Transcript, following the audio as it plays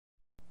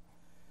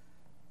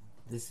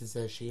This is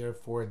a shir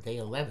for day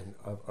 11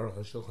 of Aruch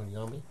HaShulchan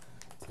Yomi.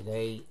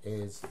 Today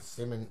is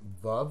Siman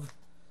Vav,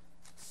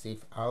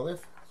 Sif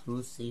Aleph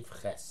through Sif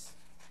Ches.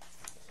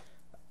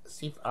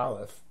 Sif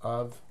Aleph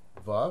of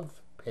Vav,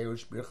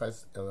 Perush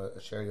Birchas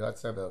Asher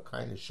Yotzar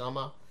Ve'Elkai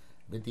Neshama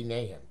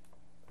B'Dinehem.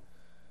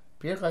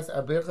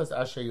 Birchas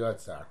Asher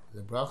Yotzar,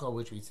 the bracha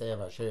which we say of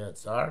Asher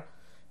Yotzar,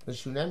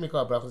 Meshunem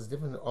Mikol brachos is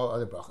different than all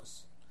other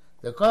brachos.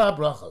 The Kol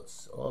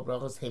brachos, all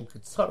brachos hem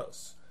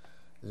ketzoros.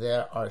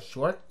 There are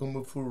short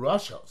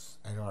umufurashos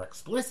and are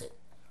explicit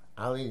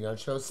alin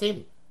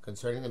yonshosim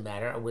concerning the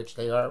matter of which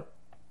they are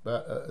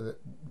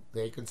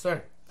they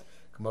concern.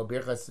 Kamo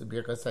birchas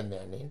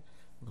hanenin,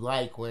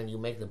 like when you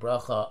make the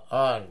bracha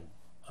on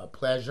a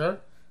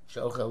pleasure,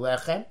 she'ochel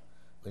lechem,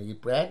 when you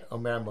eat bread,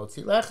 omer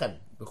motzi lechem,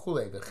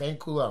 b'chulei b'chein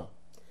kulam.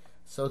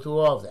 So to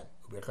all of them.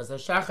 Birchas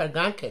hashachar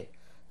ganken,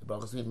 the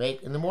brachas we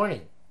make in the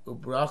morning.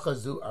 Ubracha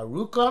zu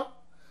aruka,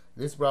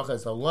 this bracha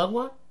is a long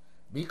one.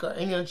 And the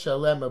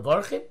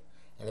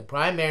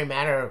primary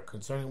matter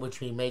concerning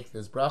which we make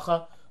this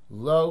bracha,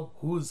 lo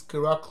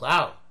huzkira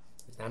klal,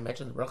 it's not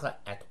mentioned in the bracha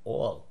at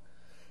all.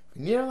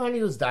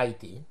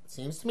 It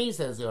seems to me,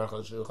 says the Aruch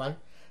HaShulchan,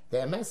 the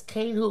emes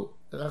keinu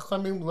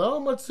rachamim lo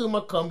matzu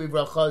makom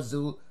b'bracha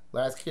zu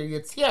laskir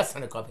yetzias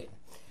hanakavim.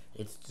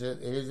 It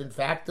is in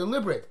fact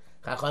deliberate.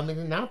 Chachamim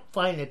did not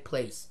find a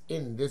place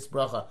in this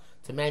bracha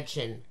to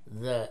mention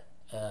the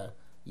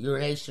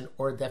urination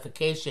or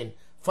defecation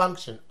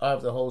function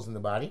of the holes in the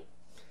body.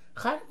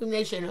 Firstly,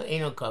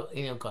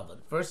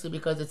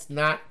 because it's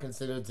not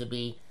considered to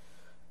be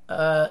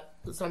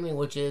something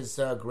which is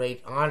a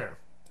great honor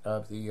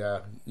of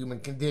the human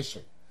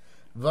condition.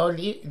 Also,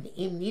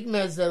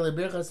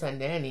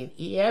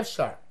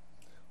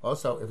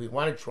 if we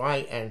want to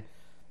try and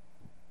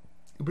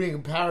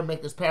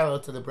make this parallel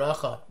to the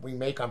bracha we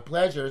make on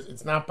pleasures,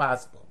 it's not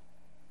possible.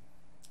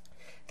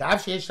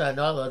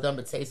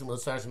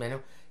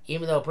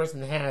 Even though a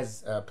person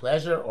has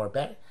pleasure or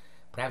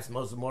perhaps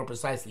more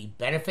precisely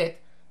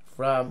benefit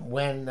from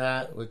when,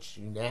 which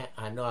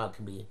I know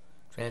can be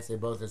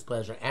translated both as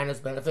pleasure and as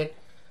benefit,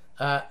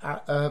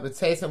 but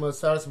say some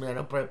perhaps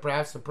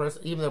a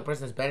person, even though a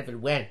person has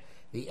benefited when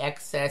the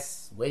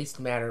excess waste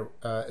matter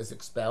is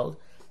expelled,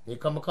 they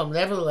come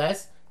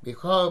nevertheless, and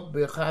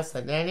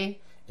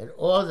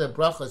all the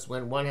brachas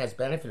when one has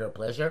benefit or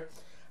pleasure,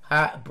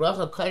 the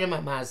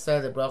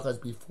bracha is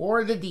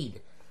before the deed.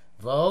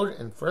 Vod,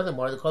 and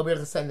furthermore, the kol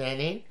birchas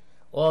hanenin,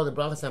 all the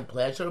brachas and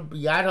pleasure,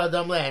 b'yad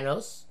hadam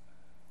le'enos,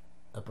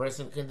 a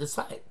person can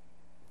decide: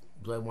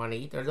 do I want to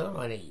eat or don't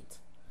want to eat?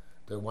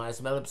 Do I want to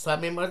smell the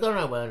psamim or don't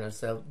I want to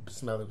smell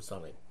the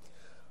psamim?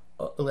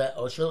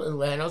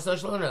 Le'enos or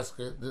shlonos,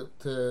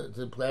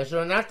 to pleasure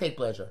or not take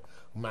pleasure.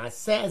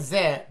 Ma'aseh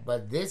zeh,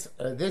 but this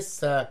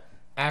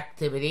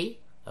activity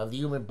of the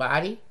human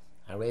body,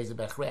 harei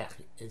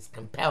bechrech, is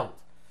compelled.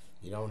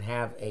 You don't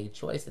have a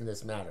choice in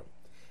this matter.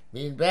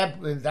 On the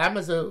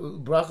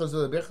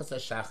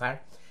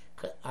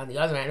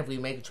other hand, if we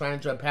try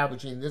and draw a parallel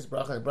between this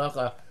bracha and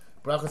the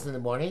brachas in the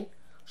morning,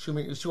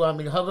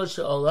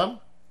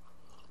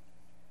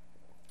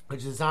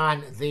 which is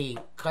on the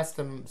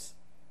customs,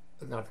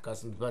 not the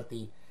customs, but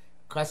the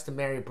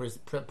customary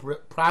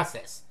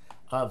process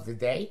of the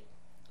day,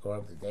 or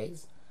of the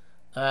days,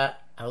 would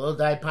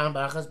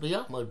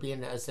be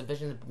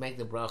sufficient to make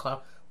the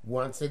bracha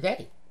once a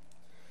day.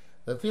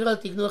 Therefore, the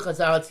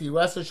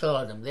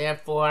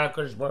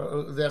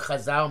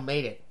Chazal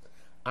made it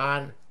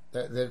on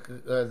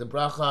the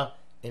bracha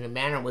in a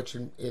manner in which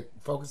it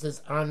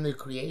focuses on the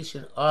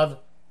creation of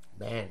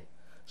man.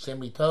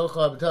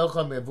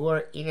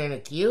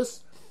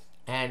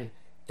 And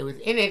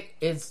within it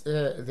is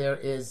there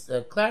is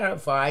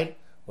clarified,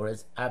 or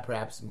is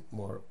perhaps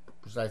more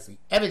precisely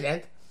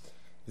evident,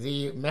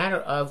 the matter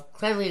of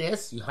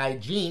cleanliness,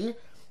 hygiene,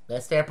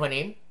 that's their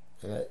panim,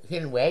 in a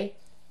hidden way,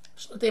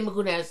 should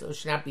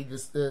not be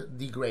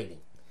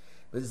degrading.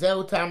 This is the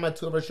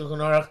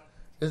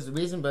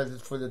reason,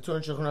 but for the Torah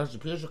Shulchan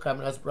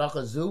Aruch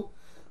bracha zu,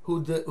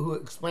 who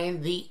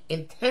explained the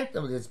intent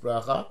of this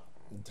bracha,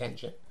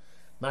 intention,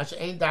 what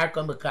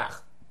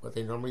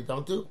they normally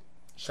don't do,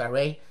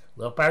 sharei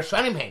lo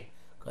parshanim heim,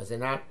 because they're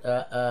not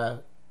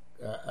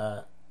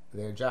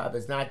their job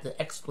is not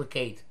to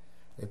explicate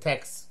the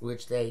texts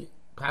which they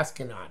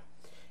paskin on.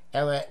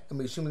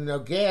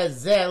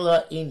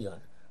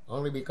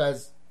 Only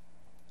because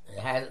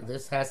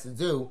this has to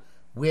do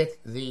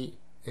with the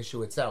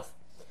issue itself.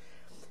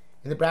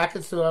 In the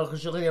brackets, the Aruch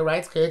HaShulchan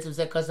writes,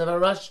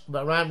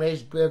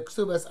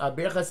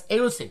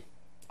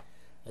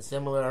 a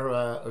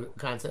similar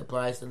concept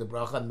applies to the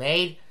bracha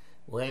made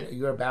when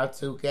you're about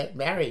to get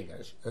married.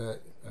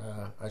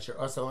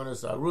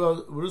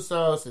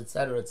 Rusos,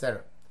 etc.,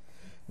 etc.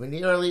 When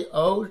the early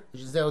ode,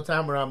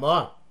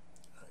 Ramah,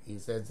 he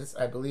says this,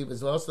 I believe,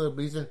 is also the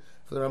reason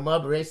for the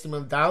Ramah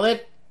Bereisimim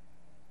Dalet.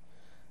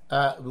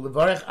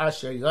 L'varech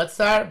asher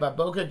yotzar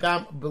b'boker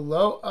gam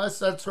below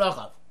asa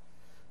trochav.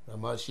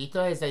 Ramah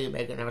Shita is that you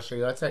make an asher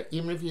yotzar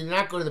even if you do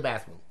not go to the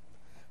bathroom.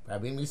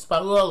 Rabbi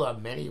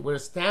Mispalola, many were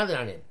astounded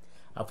on him.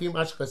 a few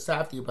much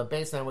kasafti, but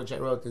based on which I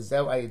wrote the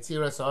Zeu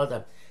Ayitzira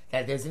Sa'odam,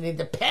 that there's an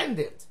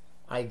independent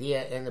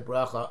idea in the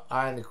bracha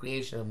on the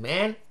creation of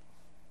man.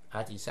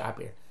 Ati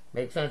Sapir.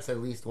 Makes sense at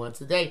least once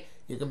a day.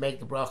 You can make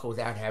the bracha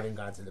without having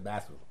gone to the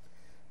bathroom.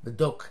 The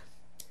Duk.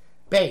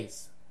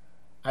 Beis.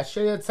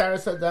 Asher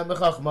Yatzar Adam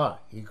B'Chachma.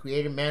 He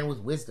created man with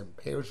wisdom.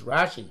 Perush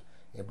Rashi.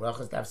 In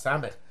brachas Daf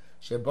Samech.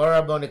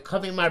 Shebara Bo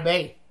Nekavim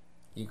Marbei.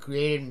 He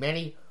created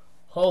many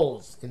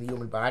holes in the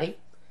human body.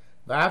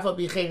 V'afa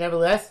B'chei,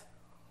 nevertheless,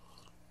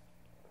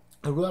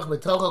 Ruach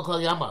B'tocho Kol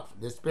Yamav.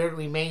 The spirit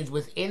remains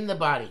within the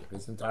body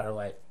his entire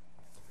life.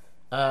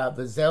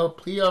 V'zeu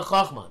Pliya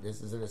Chachma.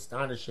 This is an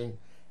astonishing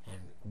and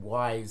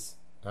wise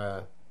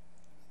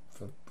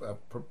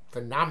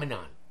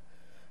phenomenon.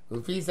 So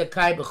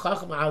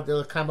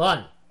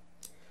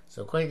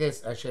according to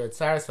this, Asher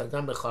Tzaras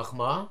Vadam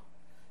B'Chachma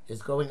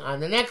is going on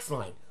the next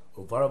line.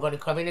 The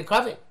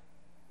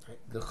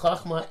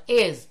Chachma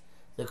is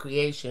the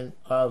creation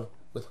of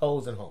with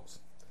holes and holes.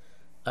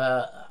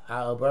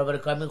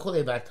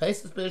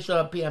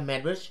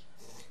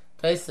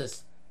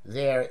 Taisus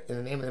there in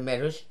the name of the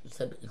Medrash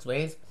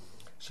explains,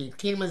 the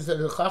Chachma is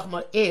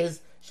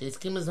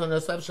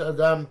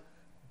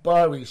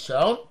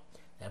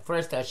that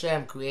first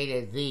Hashem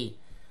created the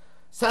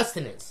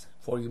sustenance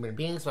for human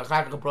beings,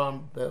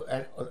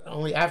 and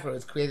only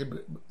afterwards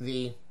created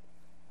the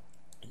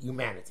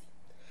humanity.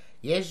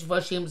 Yesh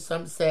Vashim,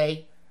 some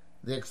say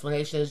the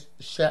explanation is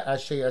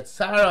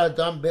Sheyatzara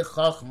Adam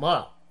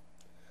B'Chachma.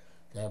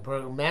 The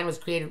man was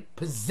created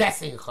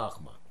possessing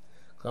Chachma.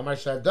 Klamar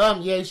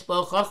Shadam Yesh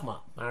Bo Chachma.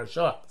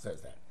 Maharsha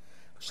says that.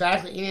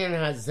 Shach Inyan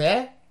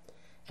Hazeh,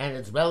 and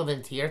it's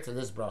relevant here to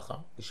this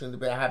bracha. Yishun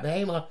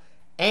B'Habehema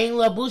Ein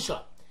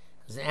Labusha,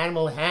 because the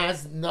animal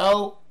has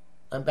no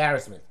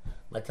embarrassment.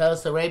 Matel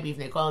Sarebi, if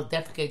they call it,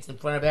 defecates in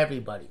front of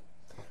everybody.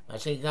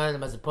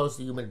 Mashiach as opposed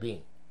to human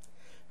being.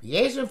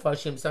 V'yesher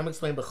Fashim, some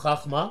explain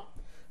B'Chachma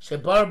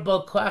Shebar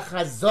Bo Koach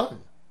Hazon,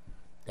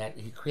 that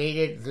he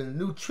created the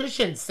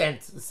nutrition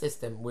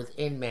system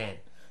within man.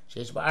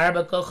 Sheish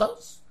Ba'arba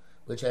Kochos,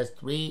 which has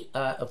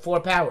four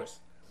powers.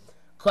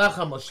 Koach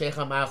HaMoshech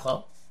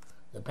HaMachol,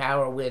 the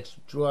power which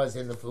draws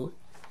in the food.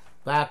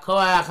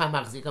 V'Koach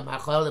HaMachzik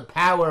HaMachol, the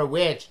power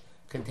which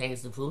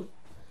contains the food.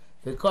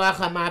 V'Koach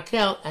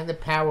HaMakel, and the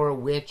power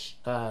which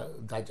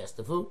digests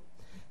the food.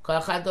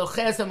 Koach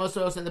HaDoches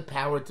HaMosoros, and the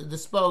power to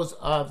dispose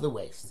of the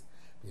waste.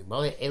 If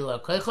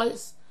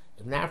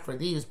not for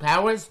these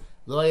powers,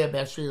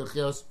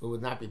 it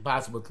would not be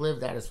possible to live.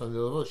 That is from the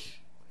Levush.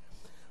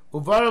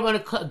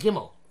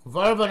 Gimel.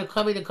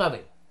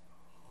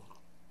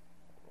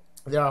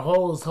 There are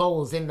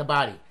holes in the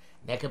body.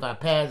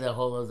 The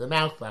hole of the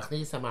mouth.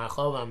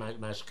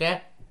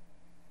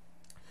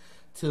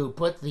 To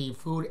put the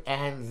food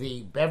and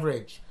the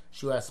beverage.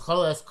 This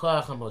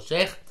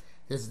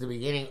is the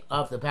beginning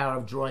of the power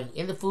of drawing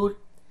in the food.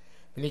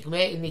 The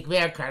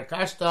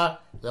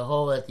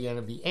hole at the end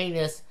of the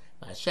anus.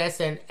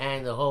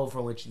 And the hole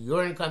from which the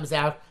urine comes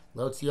out,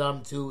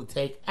 Lotziom, to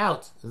take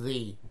out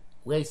the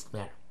waste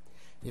matter.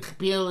 And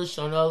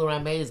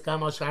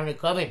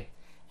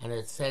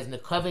it says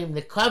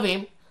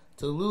nekavim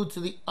to allude to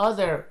the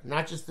other,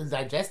 not just the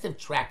digestive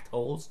tract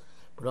holes,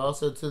 but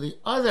also to the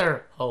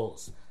other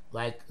holes,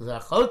 like the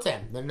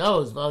chotem, the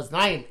nose,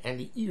 v'oznaim, and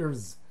the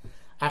ears.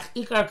 Ach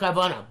ikar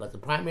kavana, but the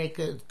primary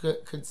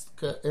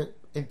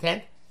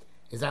intent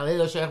is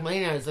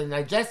the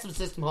digestive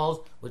system holes,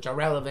 which are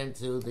relevant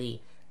to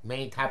the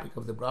main topic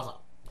of the bracha.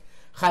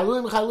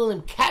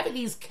 Chalulim,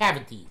 cavities.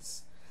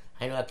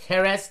 I know a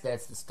keres,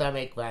 that's the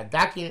stomach,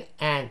 v'adakin,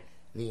 and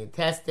the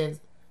intestines.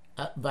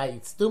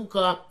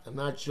 Vayitztumka, I'm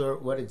not sure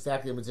what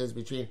exactly the difference is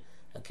between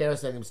a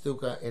keres and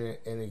imstuka in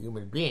a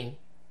human being.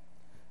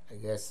 I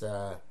guess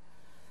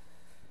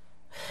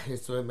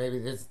it's maybe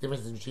there's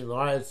differences between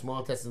small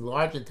intestines and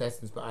large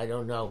intestines, but I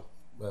don't know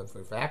for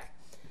a fact.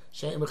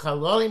 They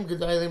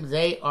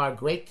are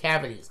great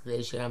cavities.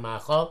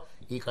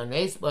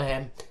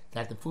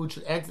 That the food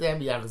should enter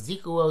them,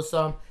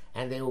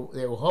 and they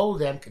will hold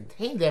them,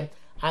 contain them,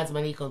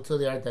 until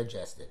they are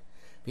digested.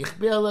 And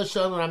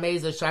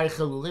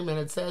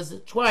it says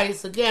it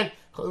twice again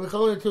to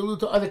allude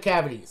to other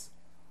cavities.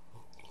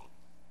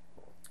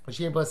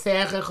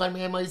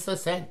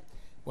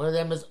 One of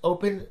them is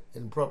open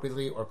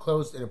inappropriately or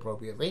closed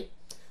inappropriately.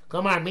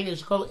 Well,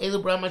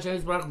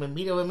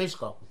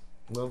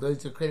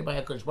 those are created by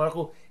HaKadosh Baruch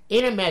Hu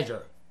in a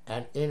measure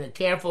and in a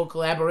careful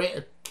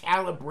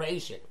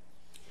calibration.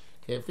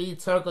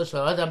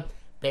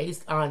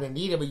 Based on the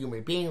need of a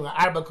human being,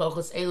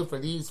 for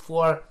these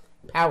four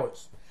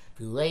powers.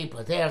 Were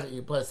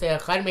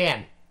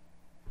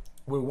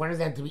one of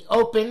them to be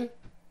open,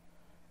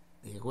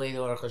 the way the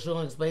Aruch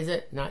HaShulchan explains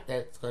it, not that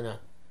it's going to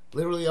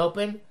literally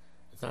open.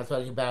 It's not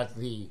talking about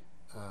the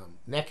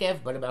nekev,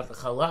 but about the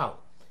halal.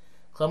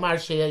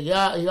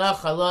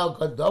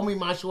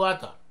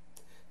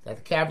 That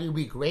the cavity will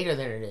be greater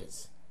than it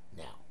is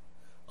now.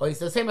 Or it's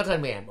the same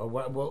or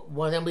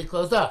one of them will be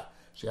closed off.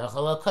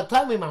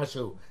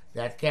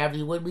 That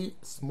cavity would be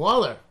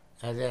smaller.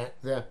 And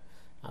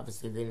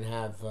obviously they didn't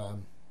have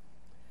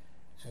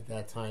at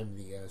that time,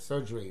 the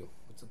surgery,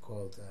 what's it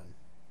called?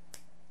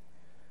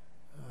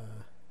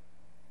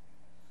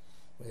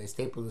 Where they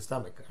staple the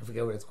stomach. I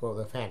forget what it's called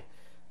offhand.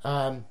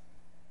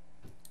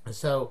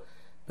 So,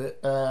 the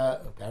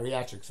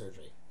bariatric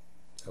surgery.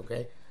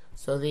 Okay?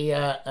 So the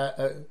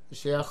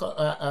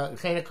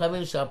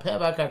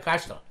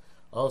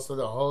also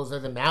the holes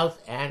of the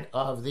mouth and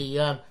of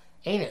the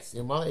anus.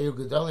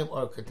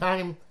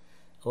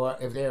 Or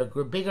if they are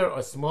bigger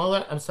or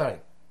smaller. I'm sorry.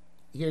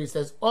 Here he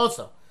says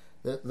also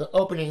the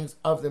openings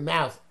of the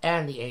mouth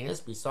and the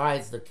anus,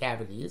 besides the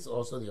cavities,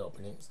 also the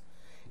openings.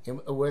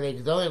 Where they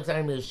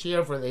gedolim is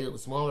shear for the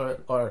smaller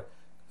or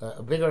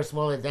bigger or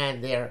smaller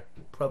than their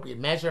appropriate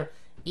measure.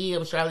 We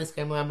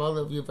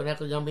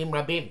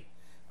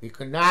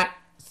could not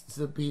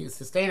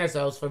sustain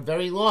ourselves for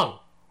very long.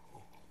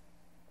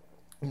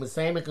 The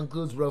same it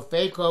concludes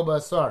Rofei Kol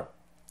Basar,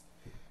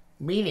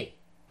 meaning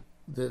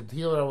the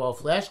healer of all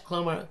flesh,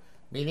 Klomer,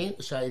 meaning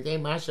Shayidei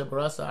Masha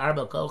Barasa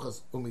Arba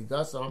Kochas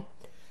Umidasam,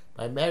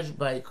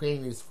 by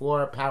creating these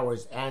four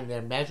powers and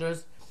their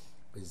measures.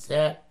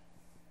 Bizeh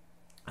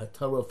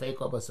Rofei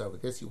Kol Basar.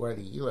 With this you are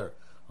the healer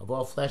of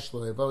all flesh.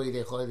 They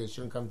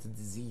shouldn't come to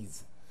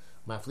disease.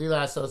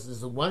 Maflila Asos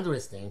is a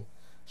wondrous thing.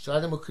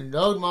 Shadam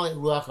Ukunod Mali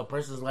Ruach, a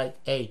person is like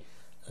a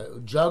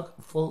jug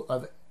full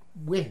of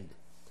wind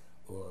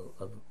or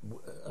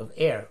of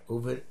air.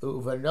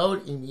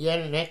 Uvanod in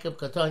Yen Nekab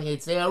Katon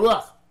Yetzei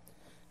Ruach.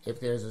 If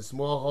there's a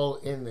small hole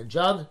in the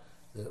jug,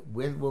 the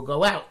wind will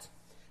go out.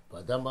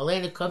 But the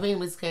Malena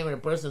Kavim came when a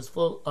person is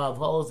full of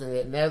holes and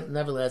it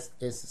nevertheless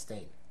is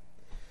sustained.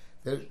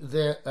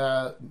 The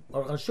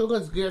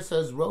Shulchan's gear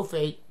says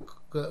Rofei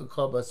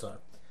Kol Basar.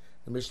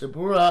 The Mishnah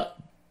Berurah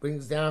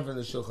brings down from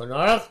the Shulchan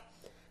Aruch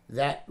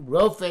that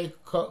Rofei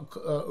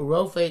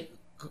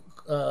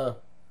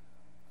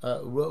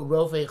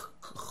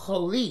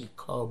Choli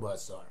Kol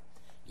Basar.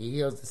 He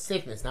heals the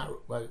sickness, not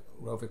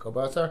Rofei Kol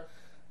Basar.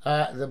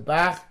 The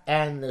Bach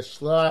and the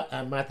Shla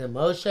and Mata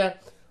Moshe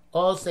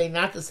all say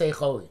not to say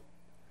Choli.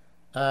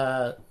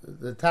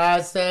 The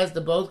Taz says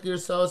the both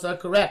Girsos are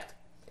correct,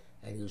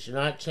 and you should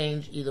not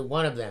change either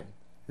one of them,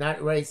 not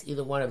erase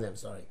either one of them.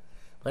 Sorry,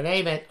 but in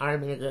any event, our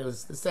minhag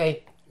is to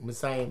say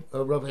Messiah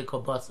Rofei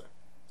Kol Basar.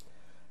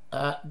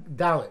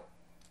 Dalit.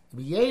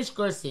 B'yesh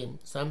Gorsim,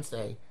 some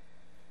say,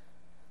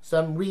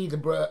 some read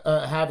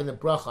have in the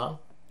bracha,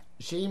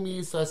 Sheim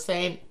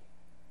Yisasem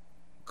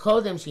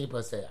Kodem Sheim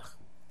Paseach.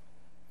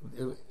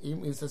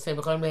 Yisasem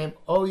Echad Mehem,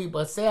 O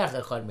Yibaseach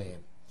Echad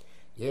Mehem.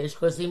 Yesh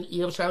Gorsim,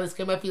 Yev Shalis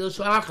Kem Afil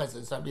Shachas,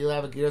 and some people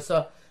have a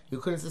girsa, you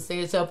couldn't sustain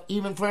yourself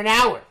even for an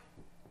hour.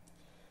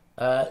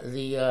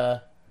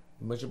 The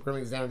Moshe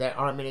brings down that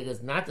our minhag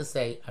is not to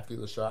say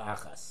Afil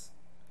Shachas.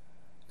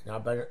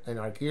 In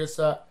our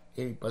girsa,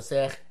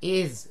 Pasech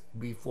is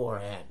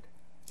beforehand.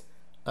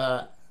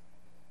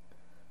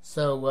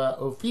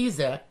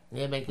 Ufiza,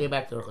 and came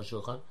back to the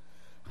Shulchan.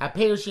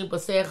 Haperushim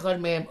Pasech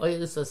Chod Mehem,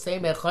 Oyus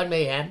Osem Echad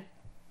Mehem,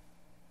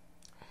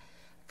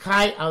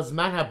 Kai Al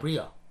Zman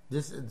HaBriah.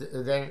 This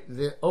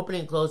the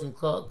opening and closing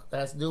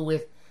has to do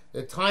with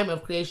the time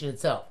of creation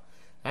itself.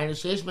 And the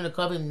Sheish Ben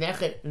Akovim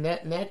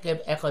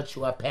Nekeb Echad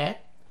Shuapeh,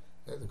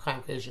 the time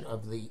of creation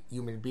of the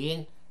human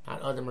being,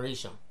 not Adam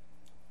Rishon.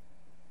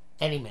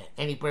 Any man,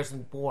 any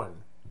person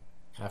born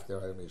after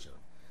Adam Rishon.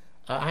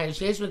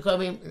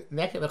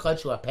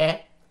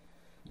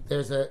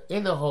 There's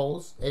in the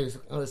holes, there's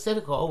a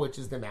specific hole, which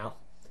is the mouth.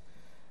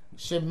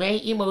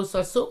 Shemei Imo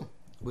Sasum,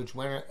 which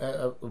when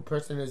a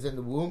person is in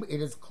the womb, it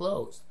is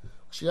closed.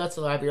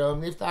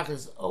 Niftach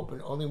is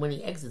open only when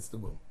he exits the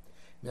womb.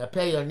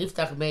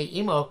 Niftach Mei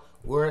Imo,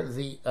 where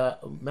the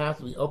mouth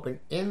will be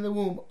open in the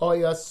womb,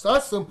 Oya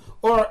Sasum,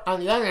 or on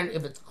the other hand,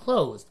 if it's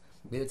closed.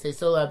 When he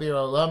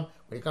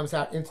comes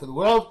out into the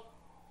world,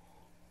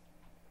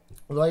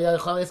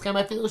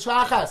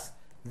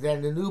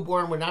 then the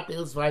newborn would not be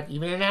able to survive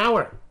even an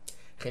hour.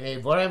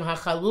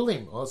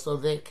 Also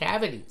the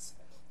cavities.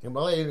 And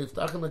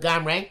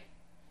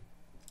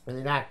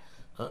they're not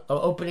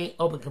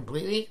open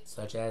completely,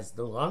 such as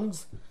the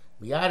lungs.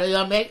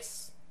 You'll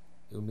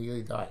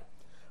immediately die.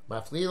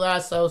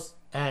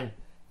 And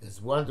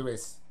this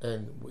wondrous,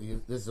 and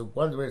this is a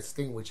wondrous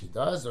thing which he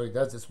does, or he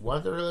does this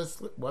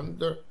wondrously.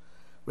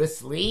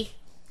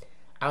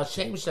 Al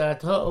Shem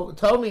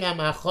Tomi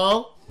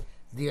Amachol.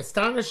 The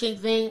astonishing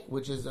thing,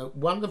 which is a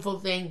wonderful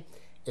thing,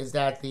 is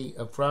that the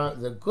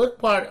good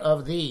part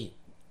of the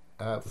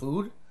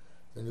food,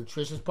 the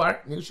nutritious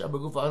part,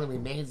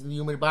 remains in the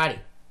human body.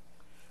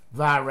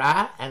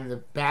 Vara, and the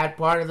bad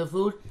part of the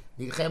food,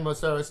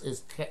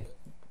 is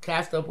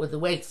cast up with the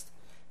waste.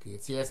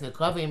 Because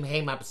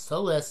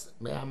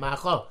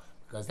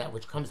that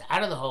which comes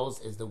out of the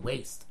holes is the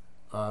waste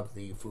of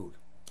the food.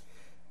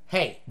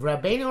 Hey,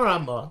 Rabbeinu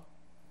Rambam,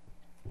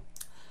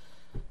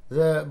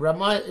 the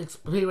Ramah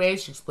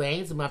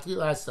explains, the Mafli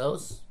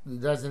Lasos, he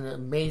does an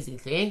amazing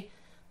thing,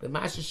 but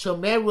Masha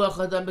Shomer Ruach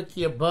Adam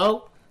Bekir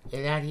Bo,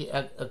 and that he,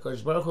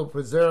 Kodesh Baruch Hu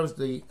preserves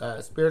the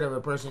spirit of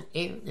a person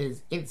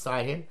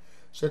inside him.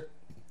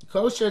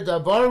 Kosher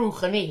Davar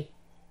Ruchani,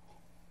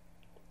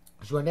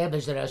 Shwaneh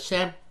B'Sher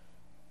Hashem,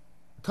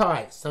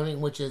 ties,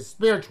 something which is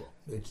spiritual,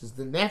 which is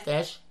the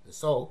nefesh, the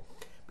soul,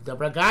 but the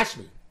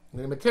bragashmi,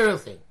 the material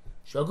thing,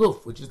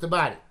 shaguf, which is the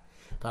body.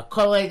 And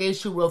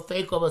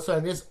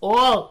this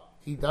all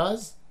he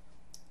does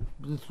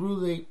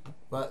through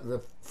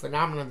the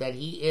phenomenon that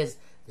he is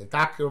the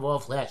doctor of all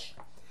flesh.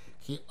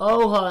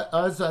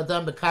 Because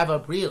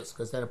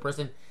then a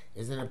person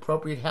is in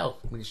appropriate health,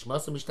 and his soul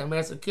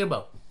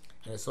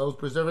is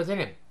preserved within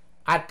him.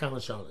 At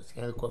Kamasholas,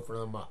 and the quote from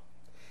the Ma.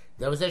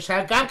 There was a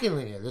Shagamkin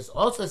linear. This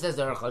also says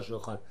the Aruch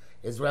HaShulchan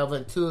is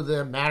relevant to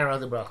the matter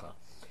of the bracha.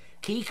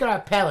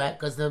 Kikar Pele,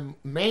 because the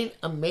main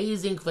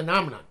amazing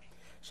phenomenon,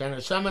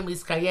 Shanashama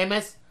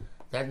Miskayemes,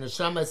 that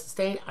Neshama is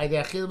sustained,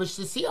 Aidechil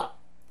V'Shtisiyah.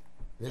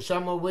 The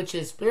Neshama, which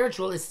is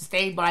spiritual, is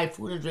sustained by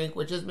food and drink,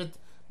 which is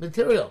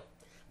material.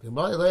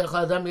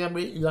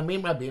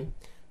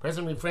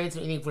 Person refrains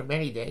from eating for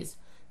many days.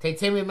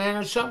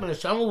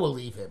 Neshama will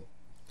leave him.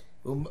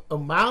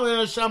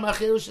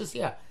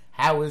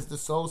 How is the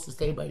soul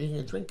sustained by eating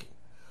and drinking?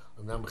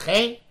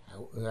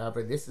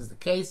 However, this is the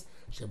case.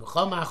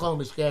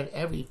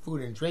 Every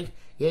food and drink,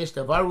 there's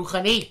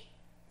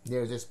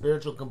a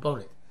spiritual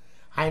component,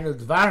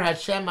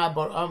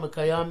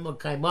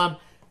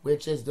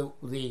 which is the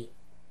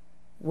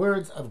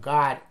words of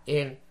God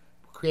in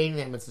creating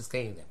them and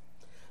sustaining them.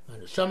 The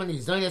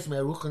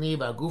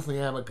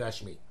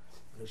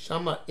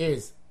Neshama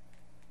is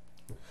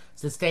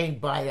sustained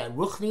by that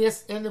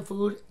ruchnius in the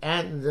food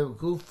and the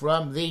goof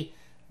from the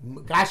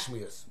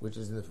gashmius, which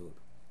is in the food.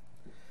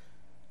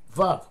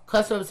 Vav,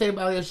 Kassav say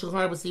about the Shulchan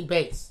Aruch see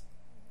base.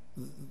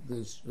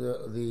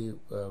 The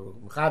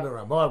Mechaber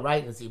Ramah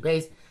right and see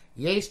base.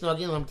 Yesh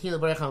nogin lamtin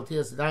leberach al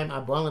tilas sedayim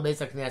abon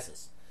lebeis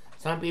hakneses.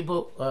 Some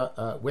people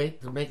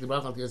wait to make the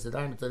bracha al tilas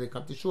sedayim until they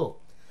come to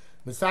shul.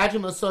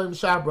 Misajim asoyim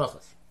shar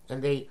brachas,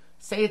 and they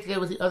say it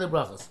together with the other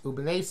brachas.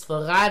 Ubnei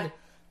Sfarad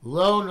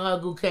lo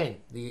nagu ken.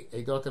 The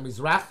Edot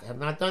Mizrach have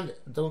not done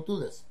it. Don't do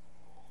this.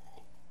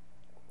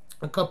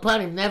 And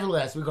Kapanim,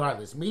 nevertheless,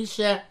 regardless,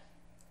 Misha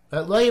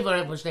lo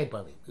yivarech b'shnei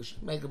pamim. You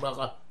should make the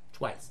bracha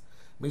twice.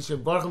 Misha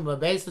borchem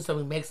b'beis,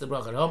 somebody makes the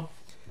bracha at home.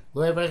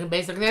 Lo yivarech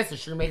b'beis hakneses,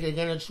 shouldn't make it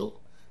again in shul.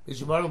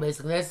 Misha borchem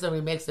b'beis hakneses,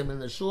 somebody makes them in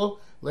the shul.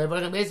 Lo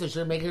yivarech b'beis,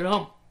 shouldn't make it at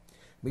home.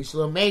 Misha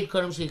lo made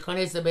kodem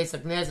sheikones b'beis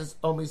hakneses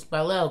o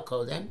mispalel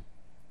kodem.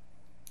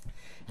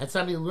 And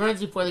somebody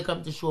learns before they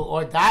come to shul,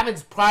 or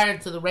davens prior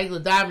to the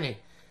regular davening.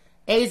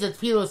 Eis at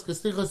tefillos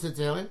k'slichos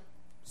t'tefillin,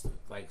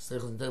 like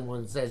slichos t'tefillin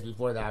when it says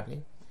before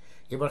davening.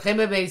 You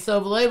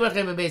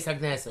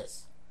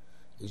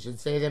should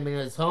say them in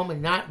his home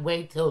and not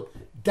wait till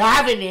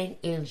davening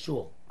in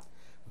shul.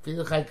 But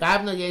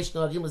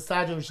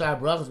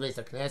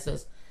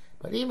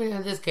even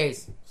in this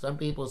case, some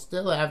people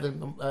still have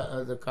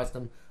the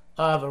custom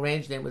of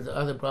arranging them with the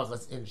other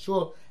brachas in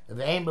shul. If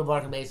they ain't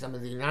b'varchim beis,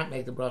 some do not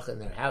make the bracha in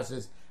their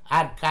houses.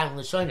 Ad kan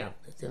l'shoyna.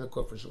 It's in the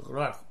quote for Shulchan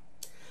Aruch.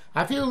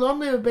 I feel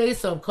lonely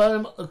based on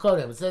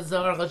kodem. It says the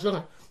Aruch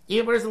HaShulchan.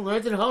 Even a person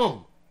learns at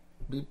home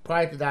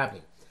prior to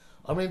davening.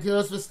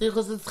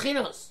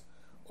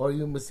 Or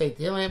you must say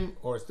Tehillim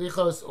or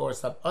Slichos or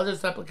some other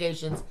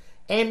supplications.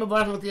 These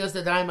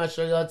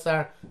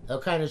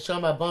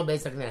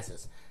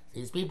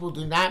people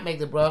do not make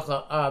the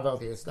bracha of El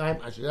Tiyas Daim,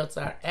 Asher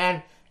Yotzar,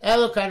 and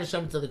Elokai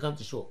Neshama until they come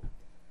to shul.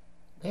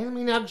 Says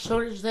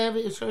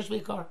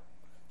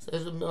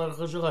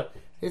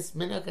this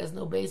minhag has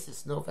no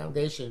basis, no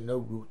foundation, no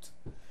root.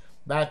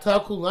 And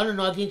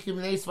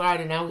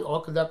now we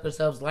all conduct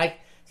ourselves like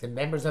the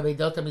members of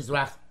Edot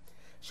Mizrach.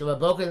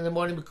 Shavabokah in the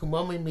morning,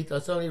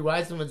 Mitasoni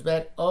rise from his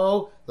bed,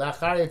 Lachar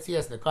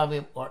Yetzias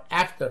Nekamim, or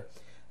after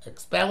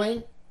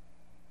expelling,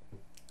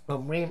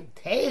 Omrim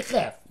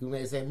Teichef, you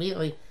may say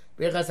immediately,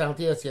 Birchas Al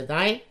Tiyas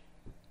Yadayim,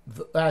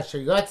 Asher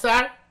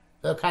Yotzar,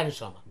 Elokai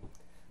Neshama.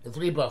 The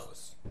three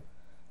brachos.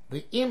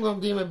 If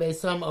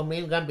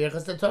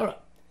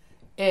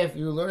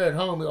you learn at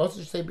home, you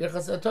also should say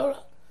Birchas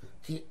Torah.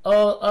 You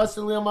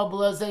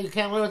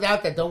can't learn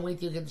without that. Don't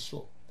wait till you get to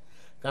shul.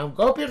 And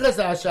all the Birchas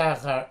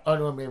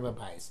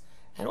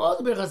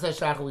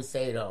HaShachar we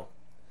say at home.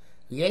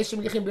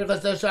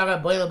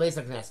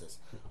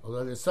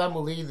 Although the some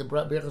will leave the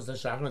Birchas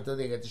HaShachar until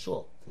they get to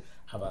shul.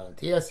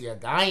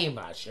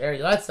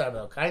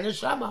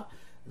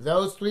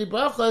 Those three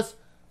brachos,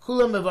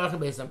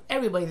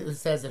 everybody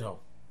says at home.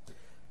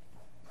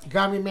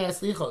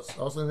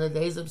 Also in the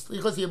days of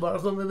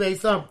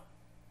Slichos,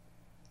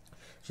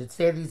 should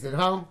say these at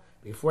home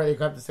before they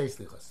come to say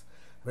Slichos.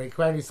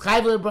 Because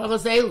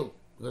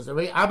they're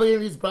very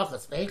obligated these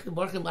brachos.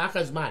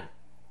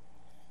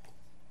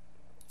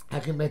 I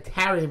can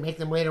metari make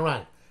them later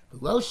on.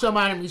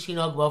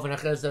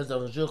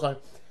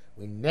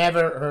 We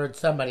never heard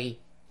somebody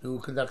who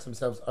conducts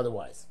themselves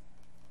otherwise.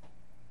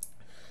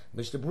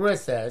 Mishnah Berurah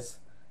says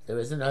there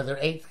is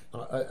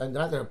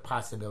another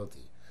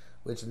possibility,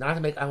 which is not to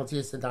make Al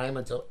Tiyas Sedayim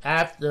until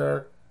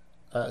after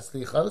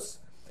Slichos.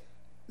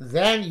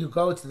 Then you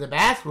go to the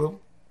bathroom,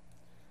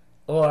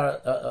 or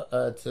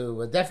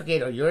to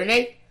defecate or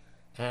urinate,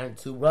 and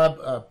to rub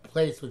a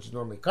place which is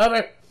normally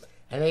covered,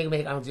 and then you can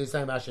make Al Tiyas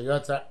Sedayim Asher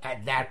Yotzar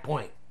at that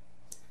point.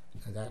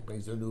 And that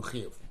brings a new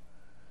chiyuv.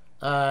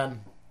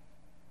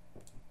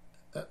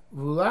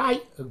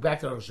 Back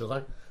to Rosh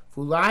Shulchan.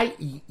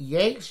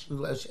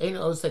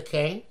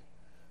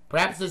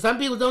 Perhaps there's some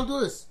people don't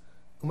do this.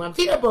 And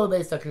he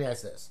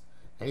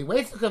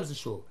waits till he comes to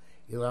shul.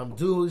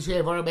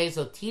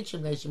 So teach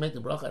him they should make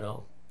the bracha at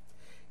home.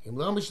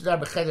 Unless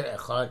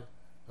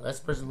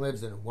the person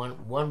lives in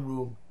one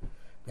room,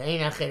 and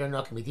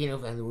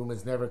the room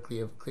is never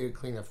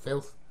clean of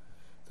filth,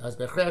 then he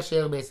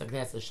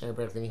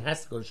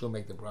has to go to shul and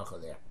make the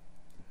bracha there.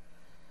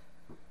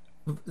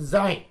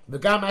 Zayin.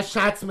 V'gam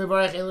hashatz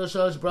mevarech elo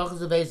shalosh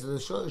brachos aveiz. The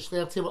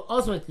shliach tzibur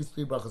also make these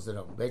 3 brachos at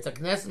home. Beis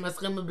HaKnesset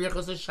maschim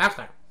b'birchos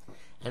hashachar.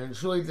 And in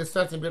shul it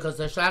starts in birchos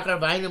hashachar.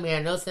 V'ayinu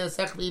me'anos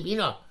ne'asech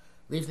v'ivino.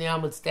 Lifnei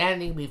Amud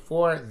standing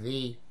before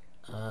the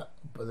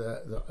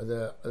obler.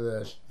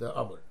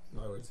 In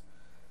other words,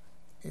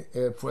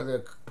 for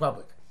the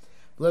public.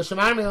 V'lo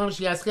shemar me'om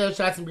she'yaschel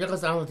shatz in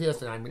birchos Alon Tiyos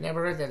Yadayim. We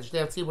never heard that the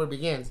shliach tzibur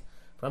begins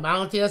from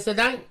Alon Tiyos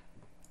Yadayim.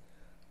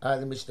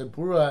 The Mishnah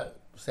Berurah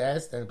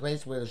says that in a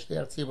place where the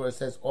Shliach Tzibur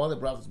says all the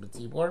brachos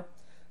b'tzibur,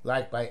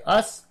 like by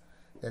us,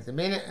 that the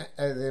minhag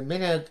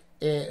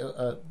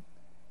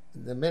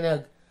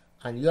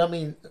on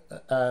Yomim,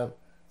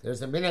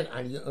 there's a minhag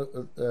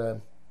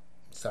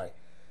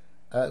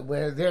on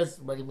where there's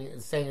what he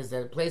means saying is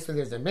that a place where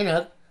there's a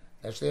minhag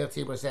that Shliach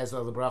Tzibur says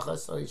all the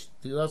brachos, so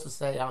you also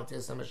say Al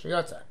Tisam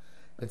Shiyotza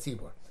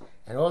b'tzibur,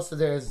 and also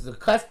there's the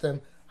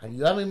custom on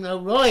Yomim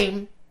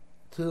No'roim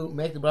to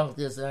make the brachos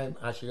Tisam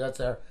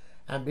Ashiyotza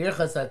and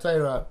Birchas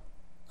HaTorah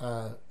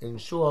in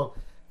shul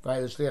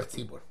by the Shliach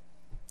Tzibur.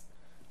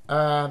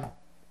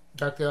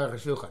 Dr.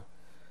 Shulchan.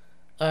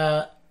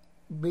 The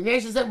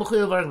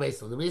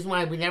reason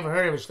why we never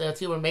heard of a Shliach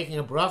Tzibur making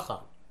a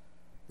bracha,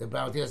 the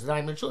Baal Tiyas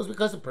Yadayim in shul, is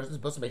because the person is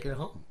supposed to make it at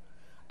home.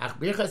 Ach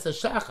Birchas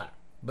HaShachar,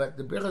 but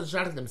the Birchas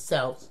HaShachar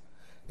themselves,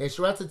 they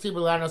Shrat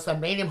Tzibur Lanos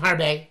Amenim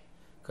Harbe,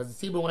 because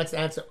the Tzibur wants to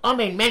answer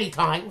Amen many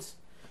times.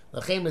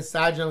 L'chein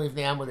Misajon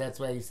Lifnei Amud, that's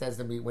why he says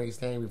them when he's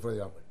standing before the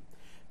Amud.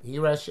 So, of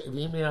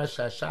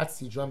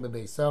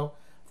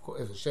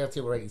course, if the Shliach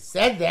Tzibur already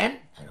said them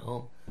at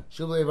home, you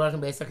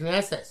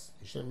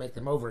shouldn't make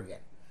them over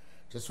again,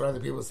 just for other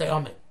people to say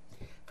Amen.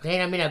 So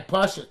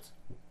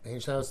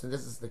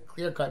this is the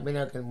clear-cut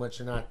minhag in which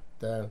you're not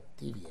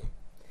deviate.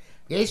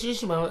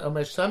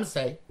 Some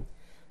say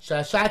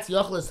that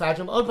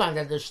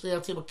the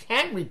Shliach Tzibur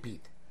can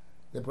repeat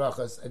the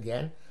brachos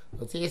again.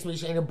 To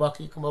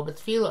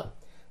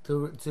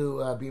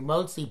be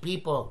motzi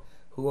people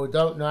who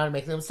don't know how to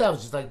make it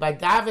themselves, just like by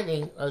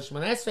davening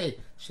Shemona Esrei,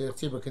 Shliach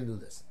Tzibur can do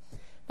this.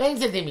 There's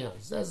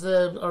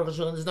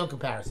no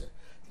comparison.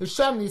 The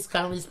Shemnis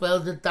currently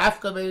spells the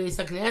Dafka Beis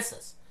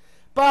HaKnesses.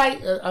 By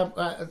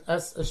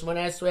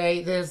Shemona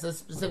Esrei, there's a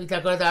specific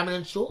Takar Daven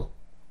in Shul,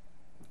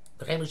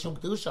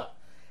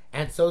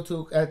 and so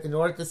too, in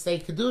order to say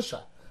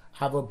Kedusha,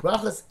 have a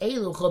brachas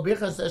elu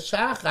chobirchas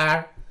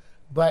shachar,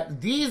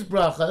 but these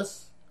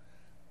brachas,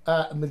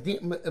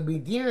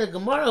 Medina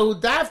Gemara who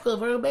Dafka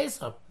very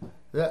based on.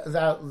 The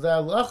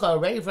halacha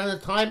already from the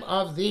time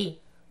of the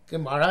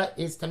Gemara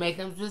is to make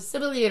them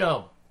specifically at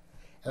home.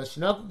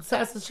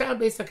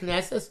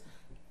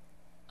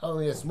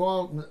 Only a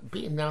small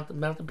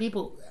amount of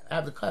people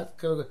have the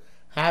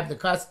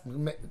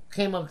custom,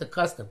 came up with the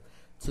custom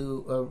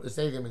to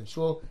say them in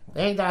shul.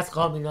 Are not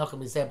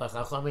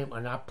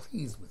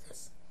pleased with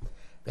this.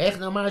 If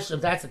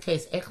that's the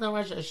case, how can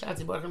we say the Shliach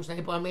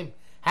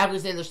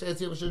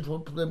Tzibur should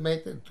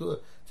make it to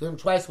him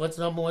twice? What's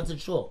the number? Once in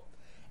shul?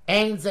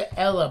 These are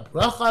all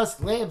brachos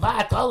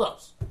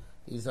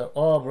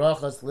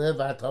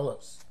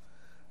levatolos.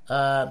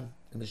 The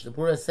Mishnah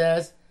Berurah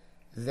says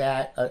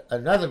that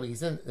another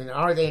reason, in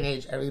our day and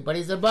age,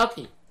 everybody's a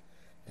baki,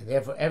 and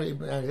therefore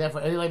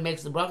everybody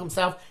makes the bracha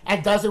himself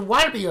and doesn't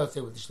want to be yotze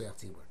with the Shliach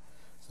Tzibur.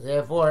 So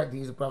therefore,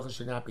 these brachos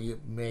should not be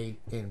made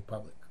in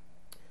public.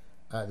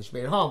 They should be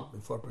made at home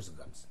before a person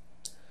comes.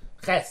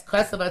 Ches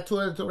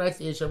Batur writes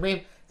the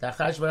Yeshamrim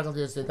Tachash Baruch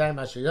Yisrael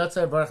Masher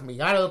Yotzer Baruch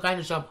Miyar Elokai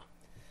Neshama.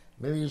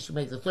 Maybe you should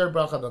make the third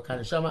bracha of Elokai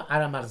Neshama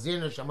Ara Machzir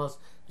Neshamos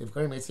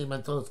Nivkorim Eitzim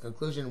until its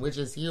conclusion, which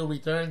is he who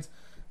returns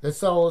the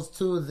souls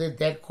to the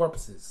dead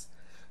corpses.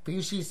 The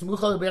reason why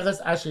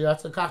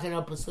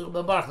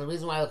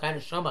Elokai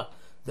Neshama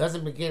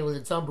doesn't begin with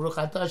its own Baruch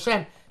Atah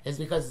Hashem is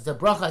because it's a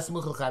bracha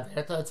Smuchel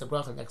Chaverta. It's a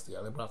bracha next to the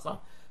other bracha.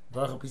 The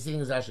bracha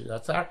preceding is Asher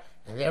Yotzar,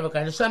 and the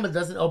Elokai Neshama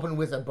doesn't open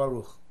with a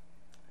Baruch.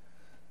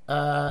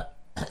 Some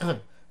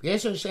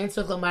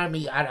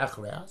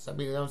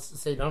people don't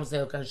say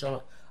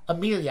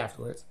immediately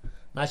afterwards.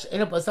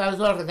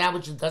 That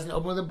which doesn't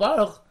open with a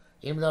baruch,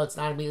 even though it's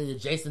not immediately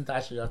adjacent to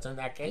Asher Yotzar in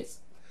that case.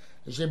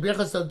 It's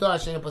because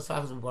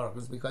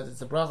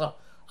it's a bracha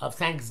of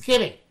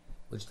thanksgiving,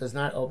 which does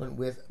not open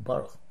with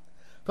baruch.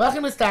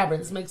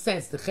 This makes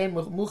sense. The chen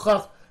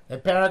muchach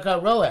and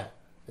peraka roeh.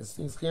 This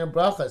means clear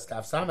brachas.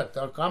 Taf samek.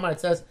 It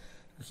says,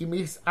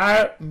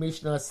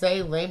 mishnah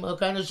say leim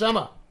Elokai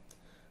Neshama.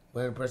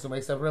 When a person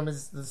wakes up from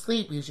his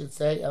sleep, you should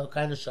say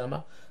Elokai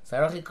Neshama.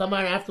 Sarachi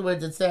Kamar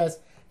afterwards it says,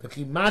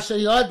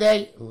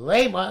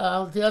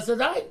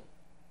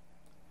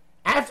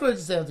 Afterwards,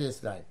 you say unto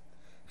Yisrael.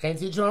 Can't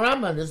teach you a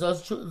Rambam. This is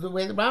also true, the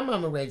way the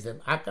Rambam raised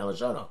them. Akam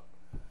Hashanah.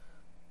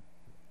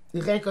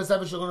 You can't cause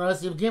up a Shulchan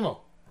Aruch Siv Gimel.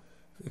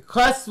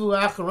 Because we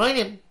are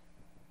Achronim,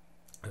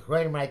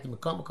 write the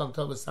Mekom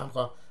Tov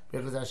Samcha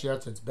because Asher,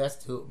 it's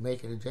best to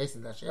make it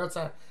adjacent to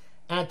Asher.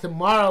 And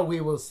tomorrow we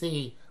will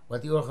see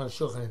what the Aruch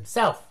HaShulchan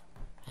himself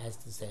has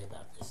to say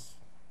about this.